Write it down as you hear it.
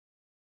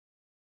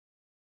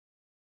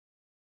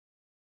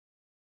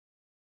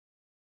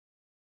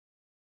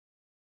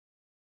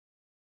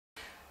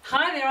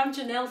Hi there, I'm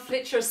Janelle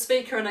Fletcher, a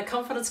speaker and a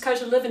confidence coach.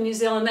 I live in New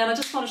Zealand, and I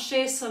just want to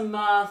share some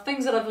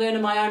things that I've learned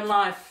in my own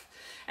life.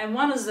 And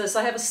one is this: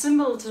 I have a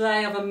symbol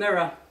today of a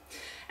mirror.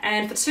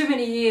 And for too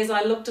many years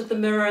I looked at the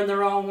mirror in the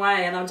wrong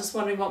way, and I'm just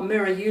wondering what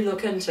mirror you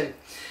look into.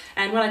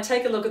 And when I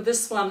take a look at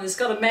this one, it's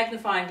got a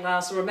magnifying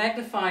glass or a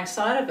magnifying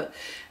side of it.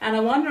 And I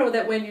wonder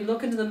that when you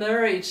look into the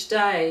mirror each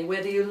day,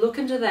 whether you look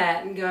into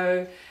that and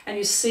go and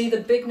you see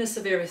the bigness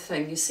of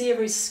everything, you see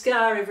every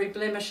scar, every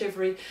blemish,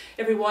 every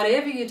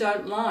whatever you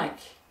don't like.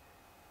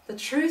 The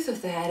truth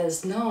of that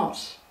is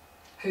not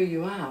who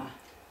you are.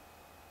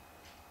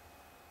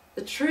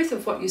 The truth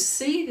of what you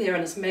see there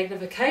and its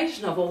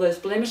magnification of all those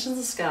blemishes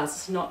and scars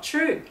is not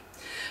true.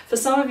 For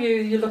some of you,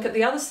 you look at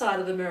the other side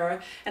of the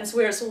mirror and it's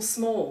where it's all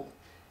small.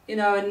 You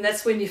know, and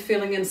that's when you're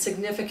feeling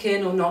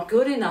insignificant or not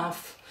good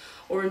enough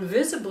or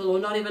invisible or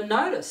not even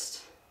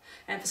noticed.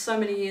 And for so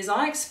many years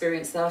I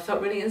experienced that. I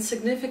felt really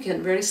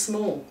insignificant, very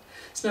small.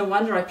 It's no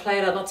wonder I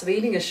played out lots of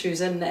eating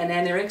issues and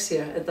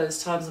anorexia at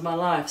those times of my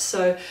life.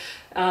 So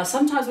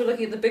sometimes we're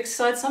looking at the big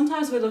side,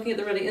 sometimes we're looking at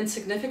the really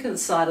insignificant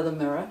side of the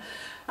mirror.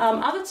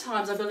 Other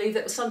times I believe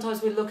that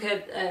sometimes we look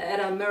at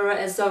our mirror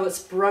as though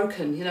it's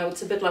broken. You know,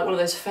 it's a bit like one of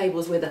those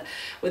fables where the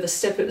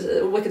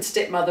wicked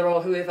stepmother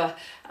or whoever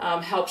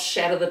helps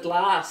shatter the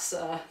glass.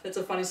 That's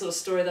a funny sort of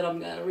story that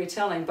I'm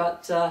retelling,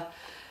 but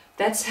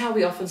that's how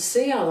we often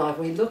see our life.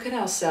 We look at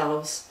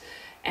ourselves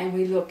and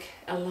we look,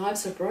 our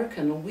lives are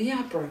broken or we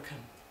are broken.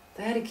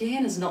 That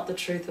again is not the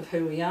truth of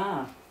who we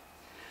are.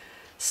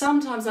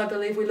 Sometimes I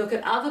believe we look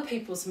at other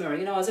people's mirror.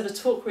 You know, I was at a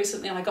talk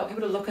recently and I got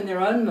people to look in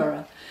their own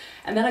mirror,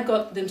 and then I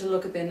got them to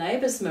look at their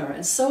neighbour's mirror.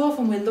 And so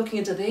often we're looking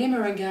into their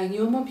mirror and going,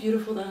 you're more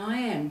beautiful than I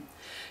am.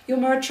 You're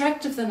more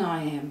attractive than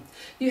I am.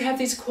 You have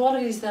these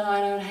qualities that I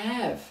don't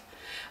have.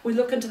 We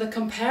look into the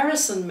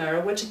comparison mirror,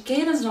 which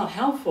again is not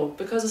helpful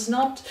because it's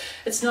not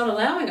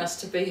allowing us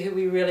to be who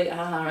we really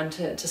are and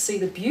to see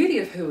the beauty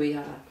of who we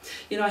are.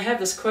 You know, I have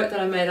this quote that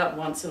I made up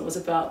once, and it was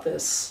about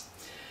this: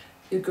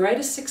 your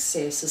greatest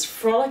success is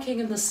frolicking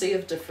in the sea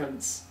of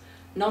difference,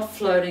 not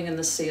floating in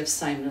the sea of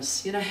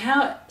sameness. You know,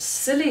 how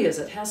silly is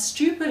it, how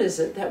stupid is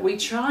it that we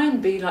try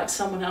and be like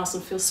someone else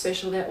and feel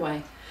special that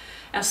way?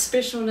 Our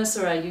specialness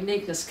or our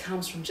uniqueness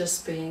comes from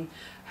just being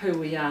who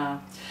we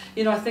are.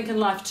 You know, I think in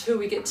life too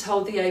we get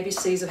told the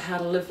ABCs of how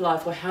to live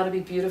life, or how to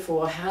be beautiful,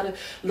 or how to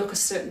look a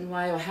certain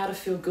way, or how to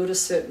feel good a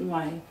certain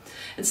way.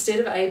 Instead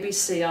of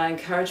ABC, I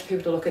encourage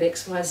people to look at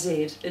X, Y,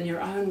 Z in your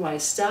own way,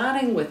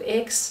 starting with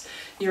X,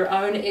 your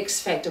own X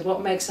factor,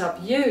 what makes up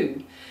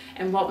you,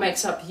 and what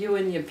makes up you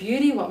in your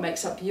beauty, what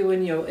makes up you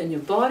in your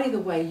body, the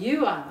way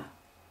you are,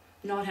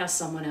 not how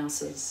someone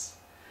else is.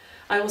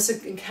 I also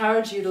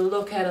encourage you to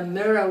look at a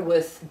mirror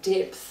with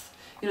depth.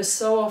 You know,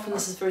 so often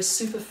this is very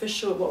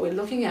superficial at what we're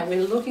looking at.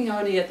 We're looking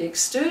only at the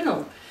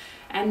external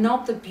and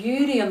not the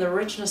beauty and the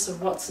richness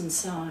of what's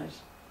inside.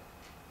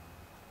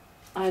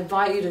 I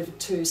invite you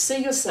to see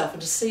yourself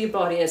and to see your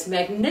body as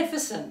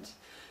magnificent,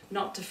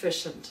 not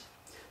deficient.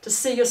 To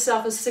see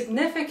yourself as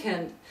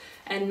significant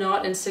and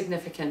not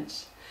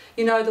insignificant.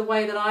 You know, the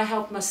way that I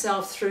helped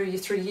myself through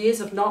years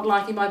of not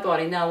liking my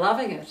body, now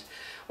loving it,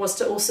 was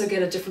to also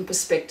get a different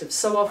perspective.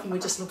 So often we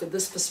just look at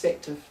this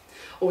perspective,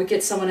 or we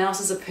get someone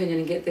else's opinion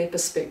and get their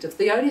perspective.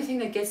 The only thing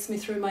that gets me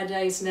through my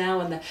days now,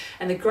 and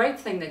the great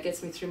thing that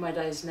gets me through my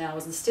days now,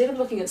 is instead of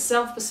looking at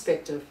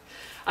self-perspective,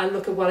 I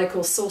look at what I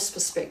call source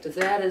perspective.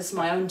 That is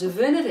my own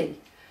divinity.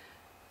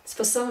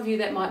 For some of you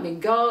that might mean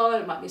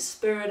God, it might be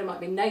spirit, it might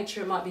be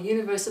nature, it might be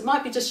universe, it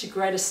might be just your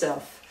greater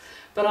self.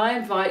 But I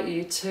invite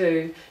you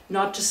to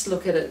not just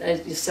look at it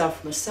as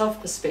yourself from a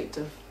self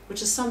perspective,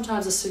 which is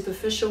sometimes a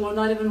superficial or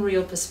not even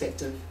real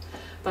perspective,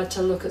 but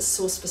to look at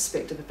source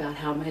perspective about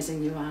how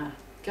amazing you are.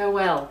 Go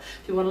well.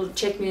 If you want to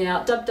check me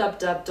out,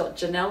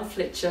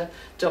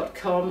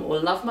 www.janellefletcher.com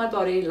or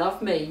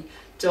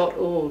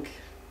lovemybody.loveme.org.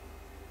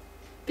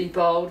 Be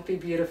bold, be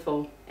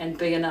beautiful, and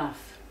be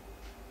enough.